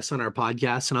and our guests on our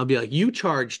podcast, and I'll be like, "You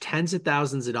charge tens of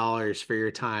thousands of dollars for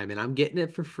your time, and I'm getting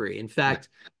it for free." In fact,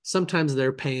 sometimes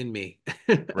they're paying me.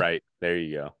 right. There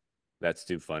you go. That's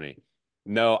too funny.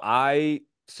 No,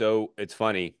 so it's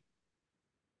funny.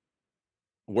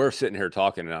 We're sitting here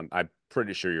talking, and I'm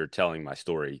pretty sure you're telling my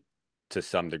story to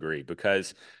some degree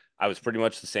because I was pretty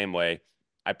much the same way.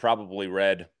 I probably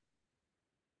read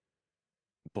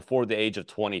before the age of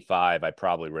 25, I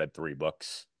probably read three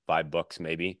books, five books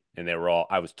maybe, and they were all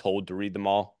I was told to read them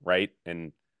all, right?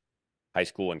 In high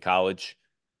school and college.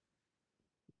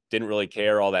 Didn't really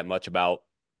care all that much about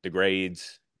the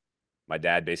grades. My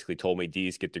dad basically told me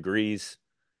D's get degrees,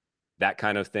 that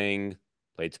kind of thing.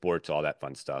 Played sports, all that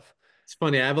fun stuff. It's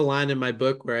funny. I have a line in my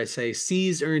book where I say,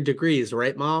 "C's earn degrees,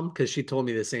 right, Mom?" Because she told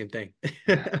me the same thing.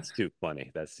 That's too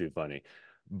funny. That's too funny.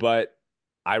 But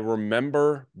I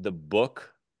remember the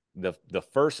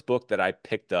first book that I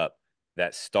picked up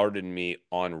that started me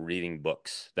on reading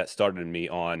books, that started me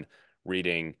on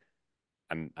reading.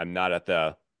 I'm not at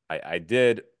the I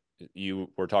did you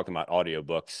were talking about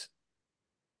audiobooks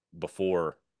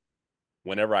before.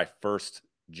 Whenever I first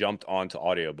jumped onto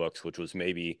audiobooks, which was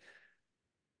maybe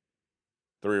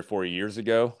 3 or 4 years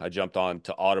ago, I jumped on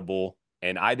to Audible.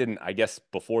 And I guess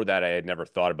before that, I had never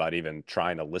thought about even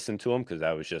trying to listen to them because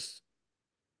I was just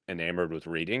enamored with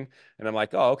reading. And I'm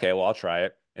like, oh, okay, well, I'll try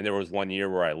it. And there was one year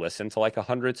where I listened to like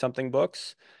 100 something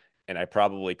books. And I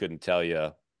probably couldn't tell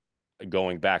you,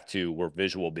 going back to we're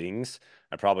visual beings,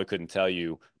 I probably couldn't tell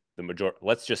you the majority.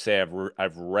 Let's just say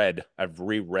I've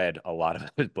reread a lot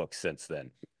of his books since then.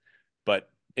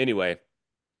 But anyway,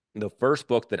 the first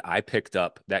book that I picked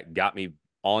up that got me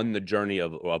on the journey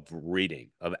of reading,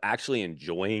 of actually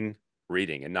enjoying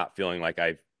reading and not feeling like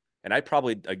and I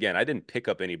probably, again, I didn't pick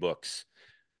up any books,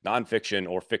 nonfiction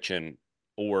or fiction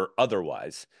or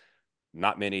otherwise,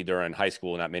 not many during high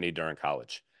school, not many during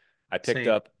college. I picked Same.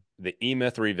 up The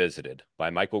E-Myth Revisited by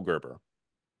Michael Gerber.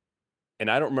 And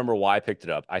I don't remember why I picked it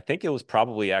up. I think it was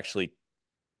probably actually,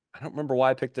 I don't remember why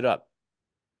I picked it up.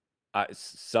 I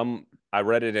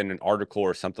read it in an article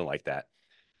or something like that.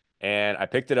 And I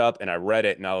picked it up and I read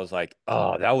it and I was like,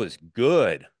 oh, that was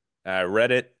good. And I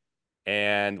read it.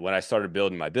 And when I started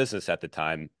building my business at the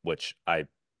time, which I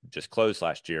just closed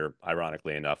last year,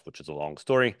 ironically enough, which is a long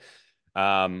story,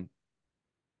 um,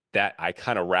 that I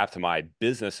kind of wrapped my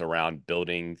business around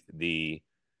building the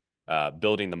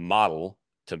model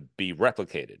to be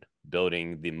replicated,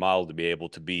 building the model to be able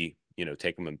to be,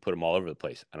 take them and put them all over the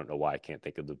place. I don't know why I can't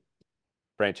think of the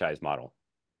franchise model.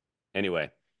 Anyway,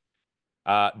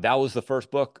 that was the first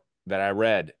book that I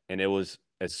read. And it was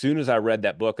as soon as I read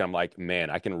that book, I'm like, man,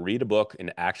 I can read a book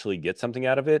and actually get something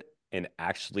out of it and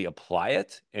actually apply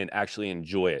it and actually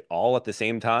enjoy it all at the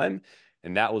same time.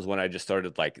 And that was when I just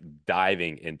started like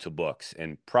diving into books.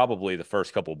 And probably the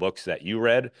first couple books that you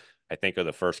read, I think are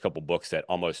the first couple books that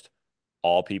almost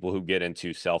all people who get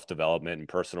into self-development and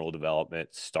personal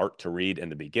development start to read in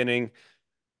the beginning.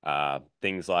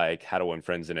 Things like How to Win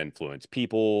Friends and Influence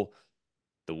People,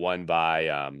 the one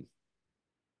by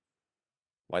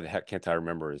why the heck can't I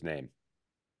remember his name?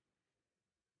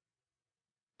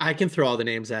 I can throw all the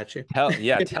names at you. Tell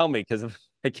me because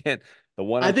I can't. The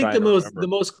one I I'm think trying the to most the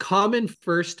remember. most common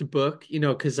first book,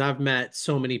 because I've met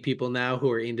so many people now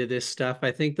who are into this stuff.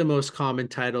 I think the most common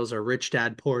titles are Rich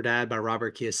Dad Poor Dad by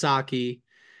Robert Kiyosaki.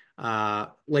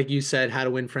 Like you said, How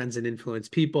to Win Friends and Influence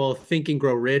People, Think and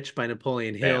Grow Rich by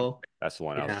Napoleon Bam, Hill. that's the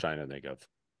one I was Yeah. trying to think of.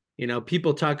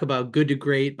 People talk about Good to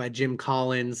Great by Jim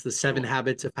Collins, The Good Seven one.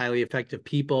 Habits of Highly Effective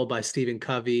People by Stephen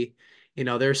Covey.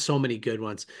 There's so many good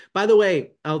ones. By the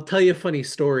way, I'll tell you a funny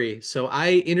story. So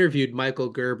I interviewed Michael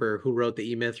Gerber, who wrote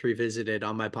the E-Myth Revisited,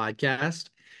 on my podcast.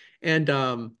 And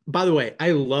by the way,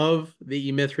 I love the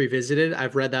E-Myth Revisited.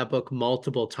 I've read that book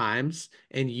multiple times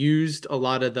and used a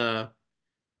lot of the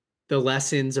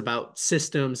lessons about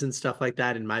systems and stuff like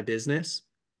that in my business,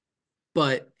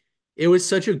 but it was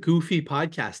such a goofy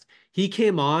podcast. He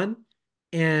came on,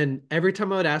 and every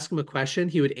time I would ask him a question,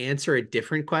 he would answer a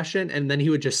different question, and then he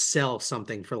would just sell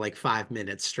something for like 5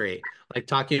 minutes straight, like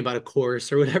talking about a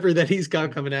course or whatever that he's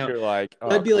got coming out. You're like, oh,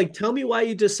 I'd be like, tell me why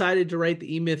you decided to write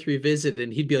the E-Myth Revisit.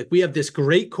 And he'd be like, we have this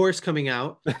great course coming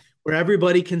out where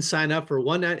everybody can sign up for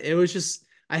one night. It was just,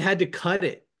 I had to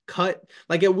cut,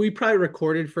 like we probably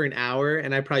recorded for an hour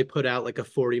and I probably put out like a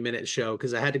 40-minute show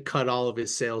because I had to cut all of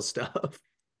his sales stuff.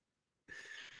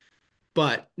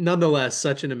 But nonetheless,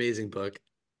 such an amazing book.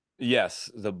 yes,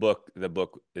 the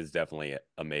book is definitely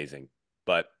amazing.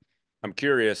 But I'm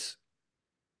curious,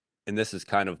 and this is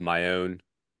kind of my own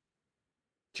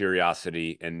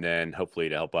curiosity, and then hopefully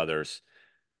to help others.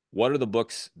 What are the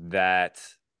books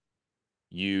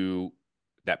you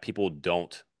that people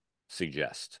don't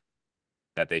suggest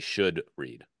that they should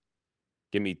read?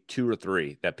 Give me two or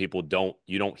three that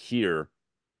you don't hear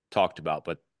talked about,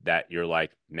 but that you're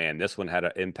like, man, this one had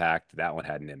an impact, that one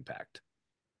had an impact.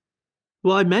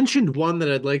 Well, I mentioned one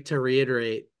that I'd like to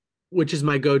reiterate, which is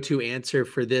my go-to answer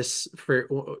for this, for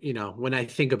when I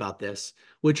think about this,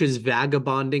 which is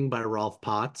Vagabonding by Rolf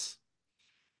Potts.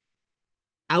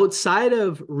 Outside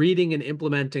of reading and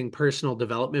implementing personal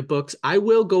development books, I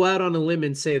will go out on a limb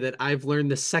and say that I've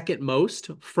learned the second most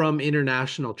from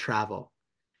international travel.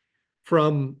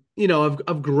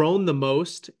 I've grown the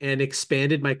most and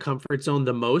expanded my comfort zone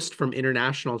the most from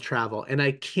international travel. And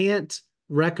I can't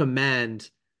recommend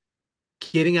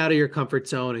getting out of your comfort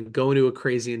zone and going to a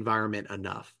crazy environment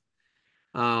enough.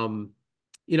 Um,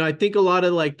 I think a lot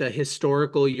of like the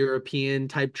historical European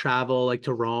type travel, like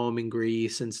to Rome and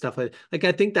Greece and stuff like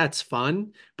I think that's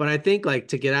fun. But I think like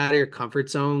to get out of your comfort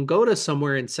zone, go to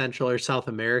somewhere in Central or South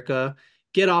America,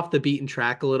 get off the beaten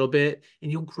track a little bit,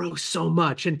 and you'll grow so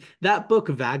much. And that book,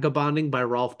 Vagabonding by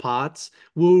Rolf Potts,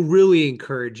 will really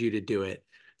encourage you to do it.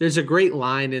 There's a great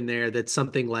line in there that's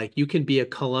something like, you can be a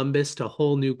Columbus to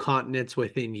whole new continents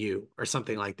within you, or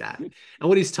something like that. And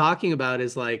what he's talking about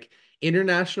is like,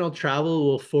 international travel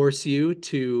will force you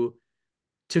to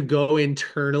go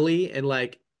internally and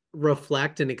like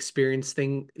reflect and experience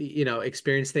things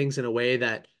in a way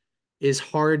that is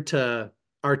hard to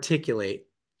articulate.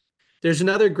 There's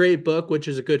another great book which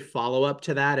is a good follow-up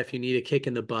to that if you need a kick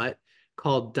in the butt,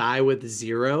 called Die with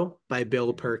Zero by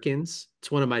Bill Perkins.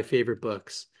 It's one of my favorite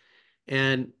books.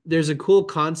 And there's a cool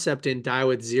concept in Die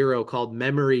with Zero called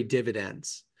memory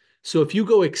dividends. So if you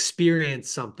go experience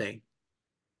something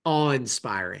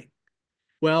awe-inspiring,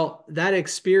 well, that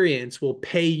experience will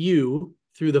pay you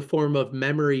through the form of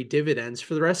memory dividends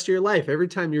for the rest of your life. Every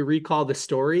time you recall the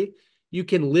story, you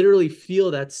can literally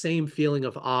feel that same feeling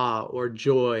of awe or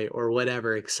joy or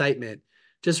whatever, excitement,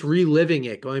 just reliving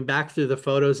it, going back through the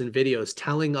photos and videos,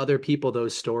 telling other people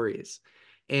those stories.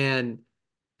 And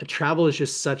travel is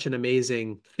just such an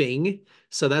amazing thing.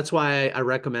 So that's why I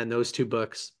recommend those two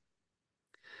books.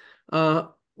 Uh,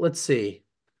 let's see.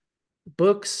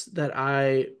 Books that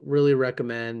I really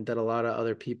recommend that a lot of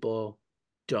other people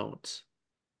don't.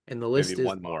 And the Maybe list is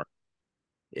one long. more.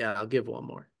 Yeah, I'll give one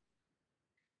more.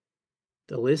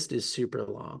 The list is super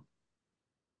long.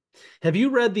 Have you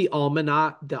read the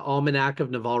Almanac of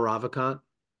Naval Ravikant?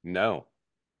 No.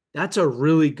 That's a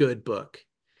really good book.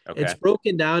 It's Okay.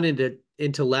 broken down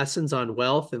into lessons on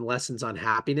wealth and lessons on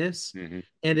happiness, Hmm.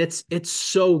 and it's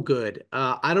so good.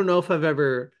 I don't know if I've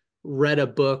ever read a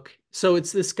book. So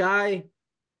it's this guy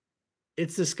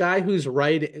who's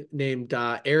right named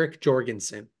Eric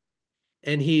Jorgensen,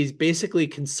 and he basically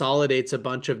consolidates a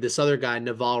bunch of this other guy,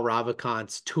 Naval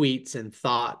Ravikant's tweets and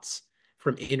thoughts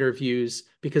from interviews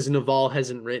because Naval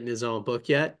hasn't written his own book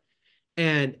yet.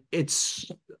 And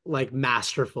it's like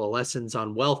masterful lessons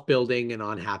on wealth building and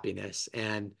on happiness.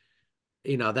 And,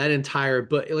 that entire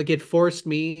book, like it forced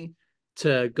me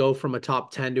to go from a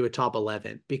top 10 to a top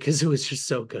 11 because it was just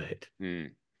so good.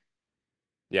 Mm.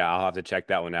 Yeah, I'll have to check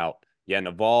that one out. Yeah,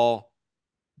 Naval,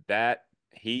 that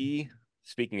he,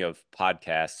 speaking of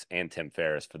podcasts and Tim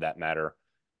Ferriss for that matter,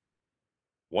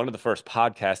 one of the first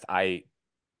podcasts I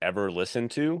ever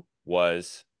listened to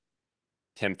was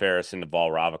Tim Ferriss and Naval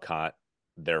Ravikant.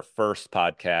 Their first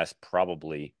podcast,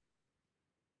 probably,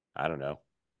 I don't know,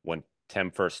 when Tim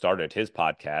first started his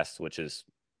podcast, which is,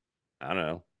 I don't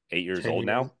know, 8 years 10 old years.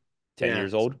 now, 10 Yeah.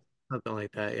 years old, Something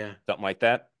like that. Yeah. something like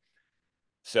that.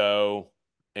 So,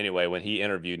 anyway, when he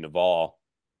interviewed Naval,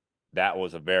 that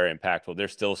was a very impactful.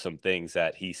 There's still some things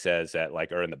that he says that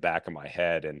like are in the back of my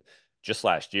head. And just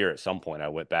last year, at some point, I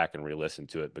went back and re-listened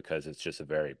to it because it's just a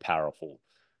very powerful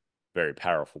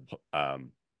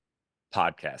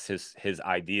podcast. His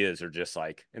ideas are just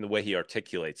like, and the way he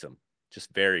articulates them,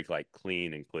 just very like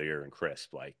clean and clear and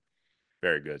crisp, like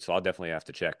very good. So I'll definitely have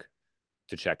to check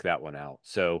that one out.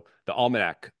 So the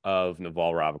Almanac of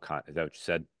Naval Ravikant, is that what you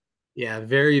said? Yeah.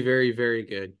 Very, very, very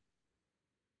good.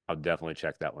 I'll definitely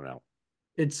check that one out.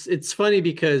 It's funny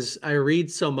because I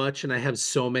read so much and I have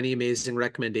so many amazing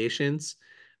recommendations.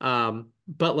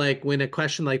 But like when a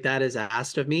question like that is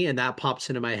asked of me and that pops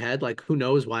into my head, like who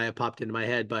knows why it popped into my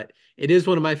head, but it is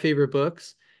one of my favorite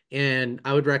books. And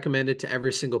I would recommend it to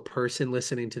every single person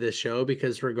listening to this show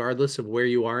because regardless of where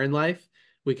you are in life,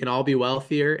 we can all be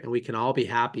wealthier and we can all be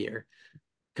happier,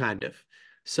 kind of.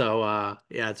 So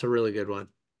yeah, it's a really good one.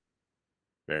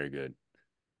 Very good.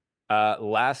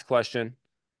 Last question,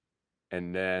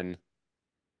 and then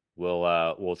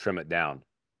we'll trim it down.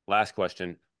 Last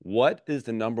question. What is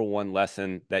the number one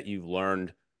lesson that you've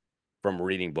learned from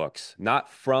reading books? Not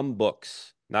from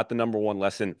books, not the number one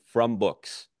lesson from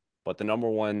books, but the number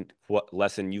one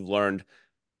lesson you've learned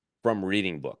from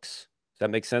reading books. Does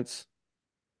that make sense?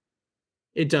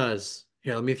 It does.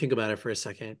 Here, let me think about it for a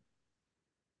second.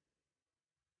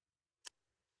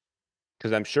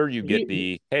 Because I'm sure you get He,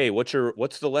 the, hey, what's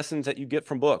the lessons that you get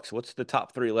from books? What's the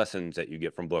top three lessons that you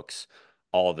get from books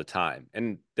all the time?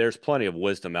 And there's plenty of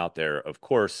wisdom out there, of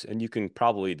course, and you can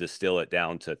probably distill it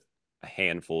down to a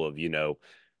handful of,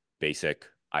 basic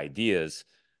ideas,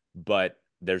 but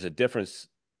there's a difference.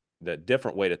 The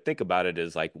different way to think about it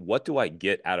is like, what do I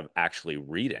get out of actually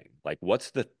reading? Like, what's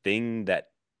the thing that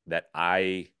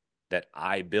I that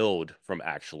I build from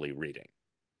actually reading?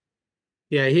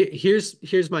 yeah,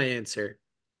 here's my answer.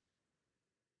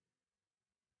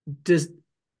 Does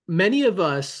many of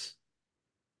us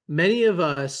many of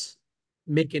us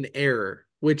make an error,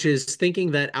 which is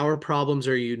thinking that our problems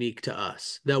are unique to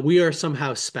us, that we are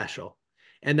somehow special,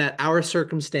 and that our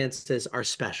circumstances are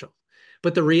special.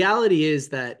 But the reality is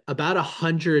that about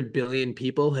 100 billion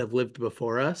people have lived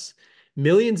before us.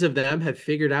 Millions of them have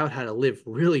figured out how to live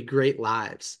really great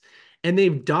lives. And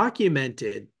they've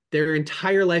documented their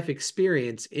entire life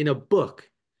experience in a book.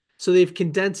 So they've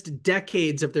condensed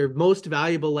decades of their most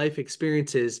valuable life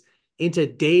experiences into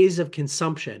days of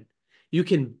consumption. You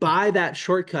can buy that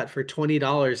shortcut for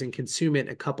 $20 and consume it in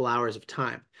a couple hours of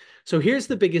time. So here's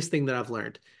the biggest thing that I've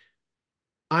learned.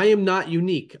 I am not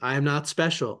unique. I am not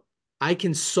special. I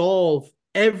can solve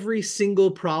every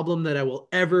single problem that I will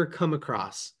ever come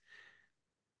across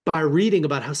by reading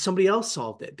about how somebody else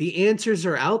solved it. The answers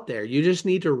are out there. You just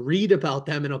need to read about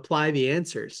them and apply the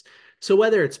answers. So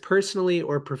whether it's personally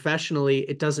or professionally,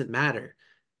 it doesn't matter.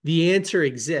 The answer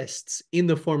exists in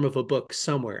the form of a book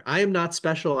somewhere. I am not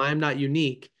special. I am not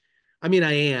unique. I mean,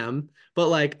 I am, but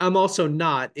like I'm also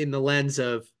not in the lens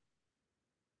of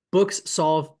books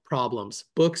solve problems.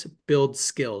 Books build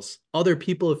skills. Other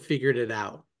people have figured it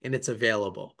out and it's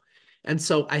available. And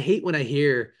so I hate when I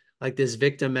hear like this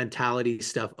victim mentality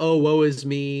stuff. Oh, woe is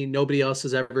me. Nobody else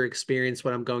has ever experienced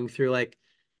what I'm going through. Like,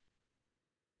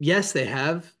 yes, they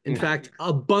have. In fact,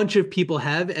 a bunch of people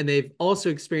have, and they've also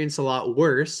experienced a lot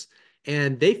worse,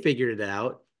 and they figured it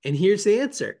out. And here's the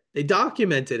answer. They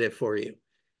documented it for you.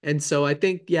 And so I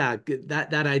think, yeah,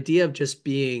 that idea of just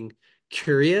being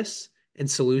curious and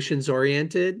solutions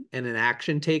oriented and an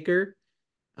action taker,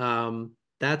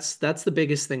 that's the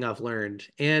biggest thing I've learned.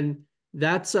 And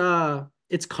that's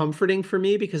it's comforting for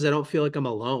me because I don't feel like I'm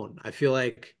alone. I feel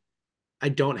like I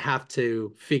don't have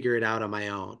to figure it out on my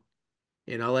own.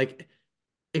 Like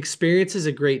experience is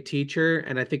a great teacher,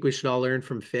 and I think we should all learn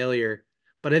from failure.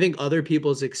 But I think other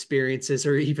people's experiences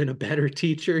are even a better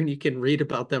teacher, and you can read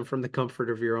about them from the comfort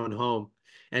of your own home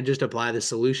and just apply the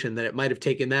solution that it might have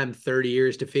taken them 30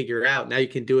 years to figure out. Now you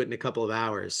can do it in a couple of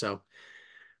hours. So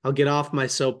I'll get off my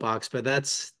soapbox, but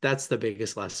that's the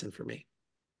biggest lesson for me.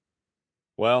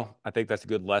 Well, I think that's a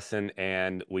good lesson.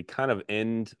 And we kind of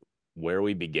end where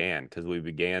we began because we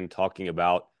began talking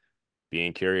about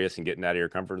being curious and getting out of your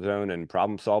comfort zone and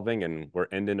problem solving. And we're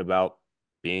ending about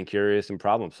being curious and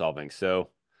problem solving. So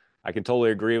I can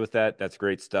totally agree with that. That's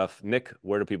great stuff. Nick,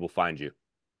 where do people find you?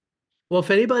 Well,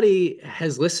 if anybody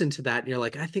has listened to that and you're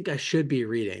like, I think I should be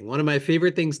reading, one of my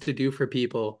favorite things to do for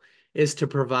people is to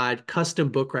provide custom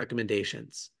book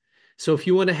recommendations. So if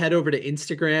you want to head over to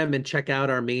Instagram and check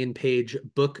out our main page,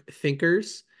 Book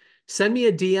Thinkers, send me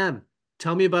a DM.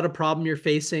 Tell me about a problem you're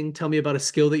facing. Tell me about a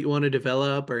skill that you want to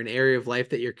develop or an area of life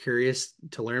that you're curious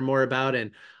to learn more about.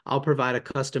 And I'll provide a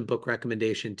custom book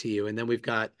recommendation to you. And then we've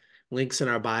got links in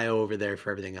our bio over there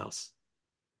for everything else.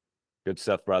 Good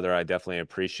stuff, brother. I definitely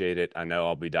appreciate it. I know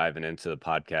I'll be diving into the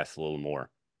podcast a little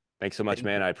more. Thanks so much, Thank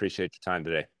man. you. I appreciate your time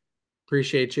today.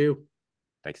 Appreciate you.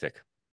 Thanks, Nick.